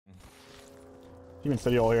Even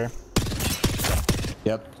city hall here.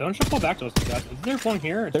 Yep. Don't just pull back to us, guys. Is there one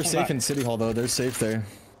here? They're safe in City Hall though. They're safe there.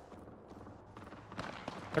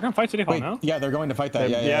 They're gonna fight City Hall now? Yeah, they're going to fight that.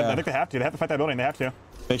 Yeah, I think they have to. They have to fight that building. They have to.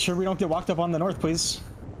 Make sure we don't get walked up on the north, please.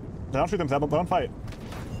 Don't shoot them, Zeb. Don't fight.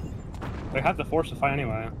 They have to force the fight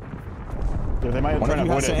anyway. Yeah, they might One try of to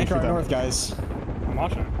you avoid has it. to anchor on north, guys. I'm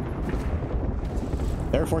watching.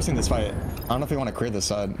 They're forcing this fight. I don't know if they want to clear this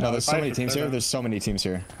side. No, there's so many teams here. There's so many teams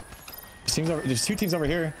here. There's 2 teams over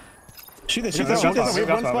here. Shoot this. Shoot this. Shoot this. We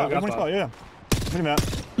have one spot. Yeah. Look at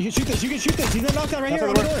that. You can shoot this. You can shoot this. He's gonna knock down right here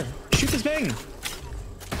on the door. Shoot this bang.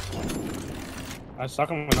 I stuck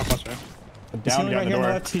him with no cluster. He's healing right here on the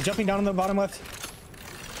left. He's jumping down on the bottom left.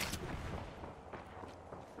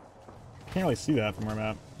 Can't really see that from where I'm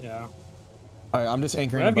at. Yeah. Alright, I'm just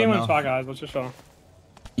anchoring. We have game winning spot, guys. Let's just show.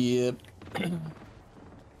 Yep.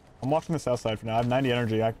 I'm watching the south side for now. I have 90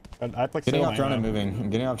 energy. I like getting off drone and moving. I'm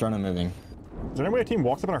getting off drone and moving. Is there any way a team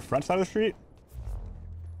walks up on our front side of the street?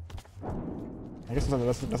 I guess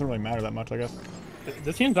it doesn't really matter that much, I guess.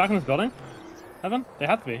 This team's back in this building? Evan? They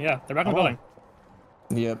have to be, yeah. They're back in the building.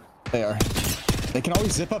 Yep, they are. They can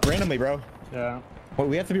always zip up randomly, bro. Yeah. Well,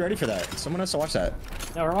 we have to be ready for that. Someone has to watch that.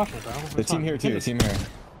 Yeah, we're watching it, bro. The team here, too. The team here.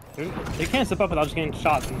 Dude, they can't zip up without just getting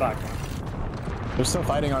shot in the back. They're still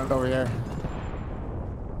fighting on over here.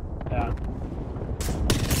 Yeah.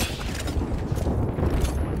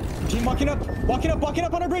 Team walking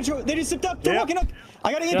up on our bridge. They just zipped up. They're walking up.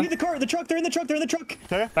 I gotta EMP the car, the truck. They're in the truck.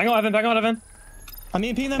 Okay. Bang on Evan. I'm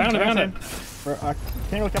EMPing them. Bang on it. They're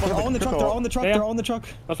all in the truck. They're all in the truck. Yeah. They're all in the truck.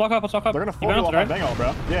 Let's walk up. They're gonna fall off right? Bang all,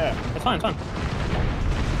 bro. Yeah. It's fine.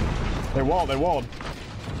 They walled.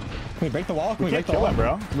 Can we break the wall? We can't kill them,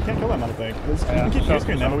 bro. We can't kill them, I don't think. We can keep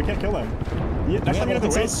chasing them, but we can't kill them. Yeah, next time you have to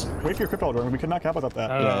wait for your crypto drone. We could not cap us up that.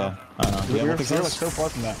 Yeah. I don't know. We were like so far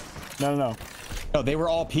from that. No. No, they were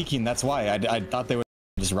all peeking. That's why. I thought they would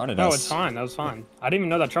just run at us. No, it's fine. That was fine. I didn't even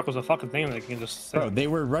know that truck was a fucking thing that can just... Bro, they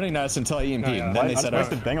were running at us until I EMP'd. Yeah. Then they said, I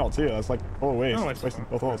wasted bang all too. I was like, oh wait, wasting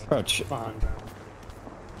both holes. Bro, fine.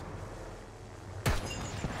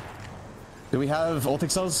 Do we have ult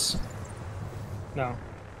cells? No.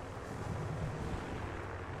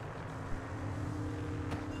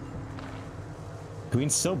 We can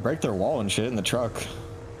still break their wall and shit in the truck.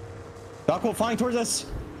 Dockwool flying towards us.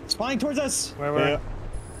 It's flying towards us. Where? Yeah.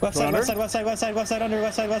 Left side, left side, under,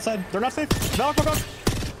 left side. They're not safe. No.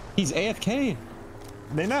 He's AFK.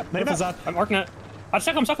 They not. I'm marking it. I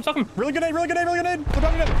stuck him. Really good aid. They're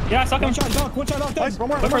blocking it. Yeah, I stuck him. One shot, knocked Nice, one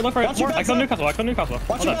more. Look for it. I killed Newcastle.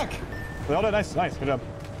 Watch your back. They all did nice. Good job.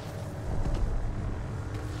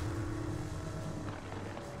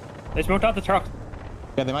 They smoked out the truck.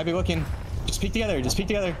 Yeah, they might be looking. Just peek together.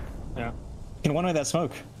 Yeah. You can one-way that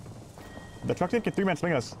smoke. The truck team can 3-man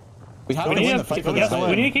swing us. We have to win the fight for this.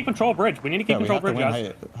 We need to keep control bridge. We need to keep control bridge,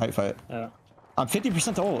 guys. Height fight. Yeah. I'm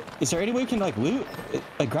 50% ult. Is there any way we can like loot?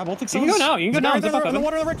 Like grab ult cells? You can go now. You can go now. In the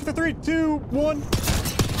water on the right. 3, 2, 1.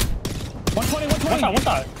 120. One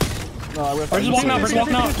shot. No, we're just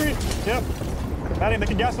walking out. Yep. Maddie, they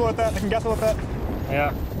can gas roll at that. Yeah.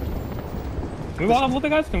 Can we walk up a little bit,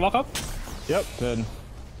 guys? Can we walk up? Yep. Good.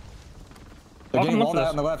 They're getting walled out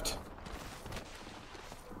on the left.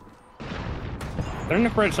 They're in the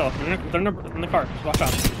bridge, so they're in the car. Just watch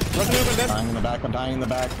out. I'm dying in the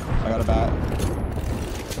back. I got a bat.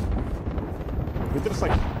 We just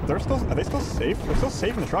like, are they still safe? They're still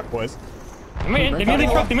safe in the truck, boys. They may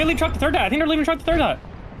leave truck the third dot. I think they're leaving truck the third dot.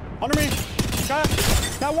 Under me.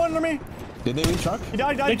 Got one under me. Did they leave truck? He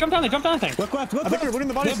died. They jumped down, I think. Look left. I think they're looting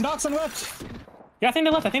the bodies. They have knocks on left. Yeah, I think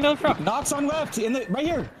they left truck. Knocks on left. Right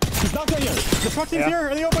here. He's knocked right here. The truck team's here,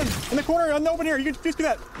 in the open. In the corner, in the open here. You can just do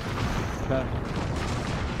that. Okay.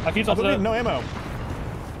 I fused up no ammo.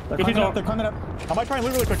 They're coming up. I might try and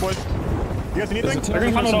loot really quick, boys. You guys need anything?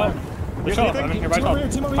 They're gonna come it all. You guys need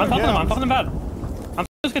anything? I'm fucking them bad. I'm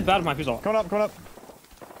just get bad with my fuse ult. Coming up.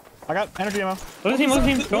 I got energy ammo. Look at the team.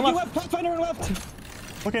 Going left. Pathfinder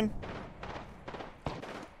left. Looking.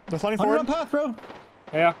 They're sliding Under forward. on path, bro.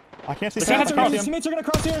 Yeah. I can't see. Teammates are gonna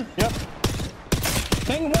cross here. Yep.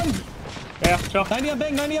 Bang one. Yeah, chill. 90 on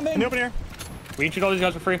bang. In the open here. We can shoot all these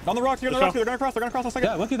guys for free. On the rocks here. They're gonna cross in a second.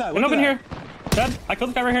 Yeah, look at that. One open here. Dead. I killed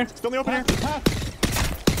this guy right here. Still in the open here. Path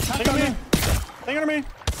Hang on me. Hang under me.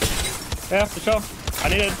 Yeah, for sure. I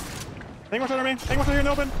need it. Hang under me. Hang here in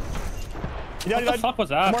the open. He died. What the fuck was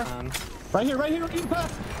that, man? Right here. In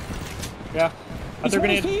path. Yeah. I threw a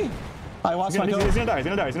grenade. I lost my kill. He's gonna die.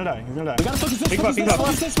 We gotta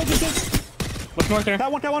focus this. Look north here.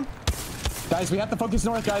 Got one. Guys, we have to focus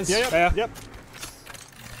north, guys. Yep.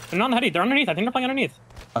 They're not underneath. They're underneath. I think they're playing underneath.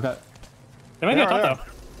 Okay. They might be on top,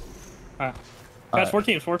 though. Alright. Guys, 4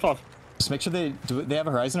 teams. 4-12. Just make sure they have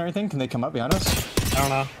a horizon or anything. Can they come up behind us? I don't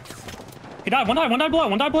know. He died. One died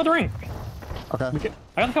below the ring. Okay. I got the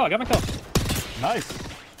kill. I got my kill. Nice.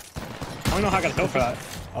 I don't know how I got a kill for that.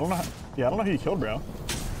 I don't know. I don't know who you killed, bro.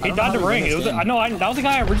 He died the ring. It was, that was the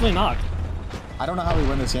guy I originally knocked. I don't know how we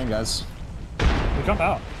win this game, guys. We jump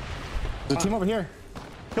out. There's a team over here.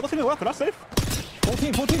 Kill the team to the left. They're not safe. Full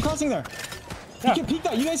team crossing there. Yeah. You can peek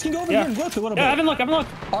that. You guys can go over here and look a little bit. Yeah, Evan, look.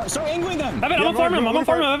 Alright, start angling them. Evan, I'm farming him. I'm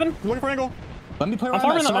farming him, Evan. I'm looking for angle. Let me play around. I'm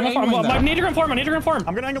farming them. I need to inform.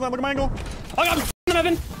 I'm gonna angle them. Look at my angle. Oh, God, I'm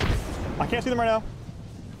Evan. I can't see them right now.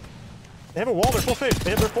 They have a wall. They're full safe.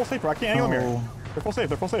 They're full safe, bro. I can't angle them here. They're full safe.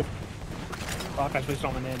 They're full safe. Fuck, I switched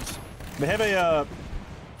all my nades. They have a,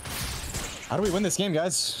 How do we win this game,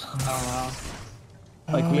 guys? I don't know.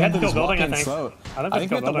 Like, we had to go building, I think. Slow. I think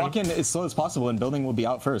we have to walk in as slow as possible, and building will be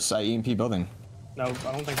out first. EMP building. No, I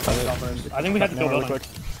don't think so. I think we had to kill building. What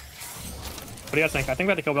do you guys think? I think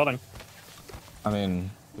we had to kill building. I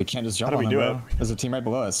mean, we can't just jump on them, do bro. it? There's a team right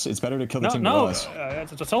below us. It's better to kill the team below us.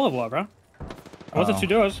 It's a solo blow, bro. What's it two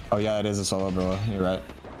duos? Oh yeah, it is a solo, bro. You're right.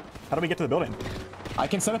 How do we get to the building? I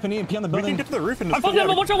can set up an EMP on the building. We can get to the roof and just...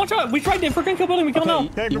 Watch out! We tried it. Freaking kill building. We killed him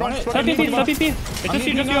now. Okay, you want it? Stop PP. It's just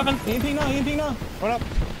you, Evan. EMP now. What up?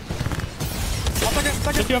 1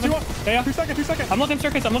 second. Just you, Evan. Yeah. 2 seconds. I'm looking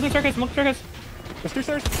staircase. There's 2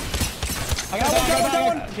 stairs. I got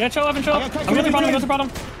one. Yeah, chill, Evan, chill. I'm going to the bottom.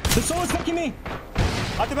 The solo's attacking me.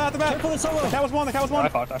 At the back. Careful, the solo. The cat was one. I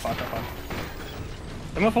fucked.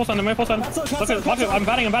 I'm going full send. Look at it. I'm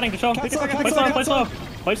batting to chill.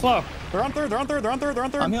 Play slow. They're on third.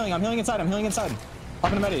 I'm healing inside.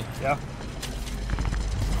 Popping a medi. Yeah.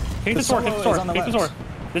 Keep the sword.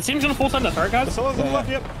 The team's gonna full send us, alright, guys? The solo's on the left,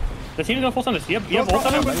 yep. The team's gonna full send us. Yep, full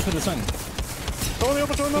send us. Ready for the swing. Solo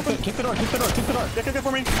open. Kick the door. Yeah, kick it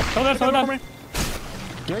for me. Slow down. Get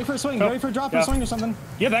ready for a swing. Get ready for a drop or swing or something.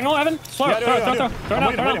 Yeah, bang on, Evan. Slow. Throw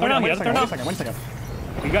down. Wait a second.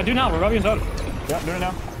 You gotta do now. We're rubbing his out. Yeah, I'm doing it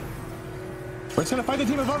now. We're just gonna fight the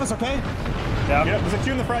team above us, okay? Yeah. There's a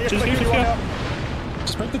queue in the front.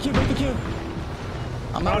 Just break the queue.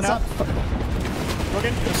 I'm out.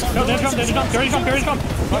 Looking. No, they jump. They already jump.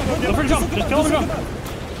 Go for the jump. Just kill him and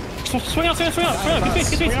jump. Swing out. Get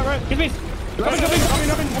speed.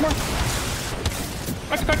 Nothing. One more.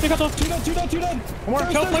 Crack. Two dead. One more.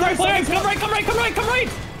 Come right.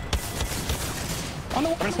 On the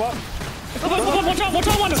We're gonna swap. Watch out.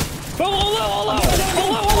 Low.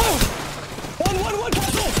 One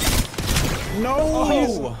castle. No!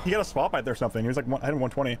 Oh. He got a swap right there or something. He was like, I had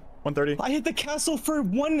 120, 130. I hit the castle for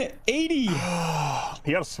 180. He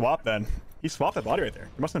got a swap then. He swapped that body right there.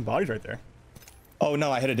 There must have been bodies right there. Oh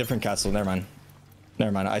no, I hit a different castle. Never mind.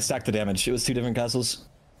 I stacked the damage. It was 2 different castles.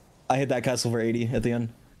 I hit that castle for 80 at the end.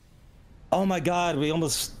 Oh my god,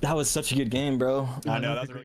 that was such a good game, bro. I know, that was really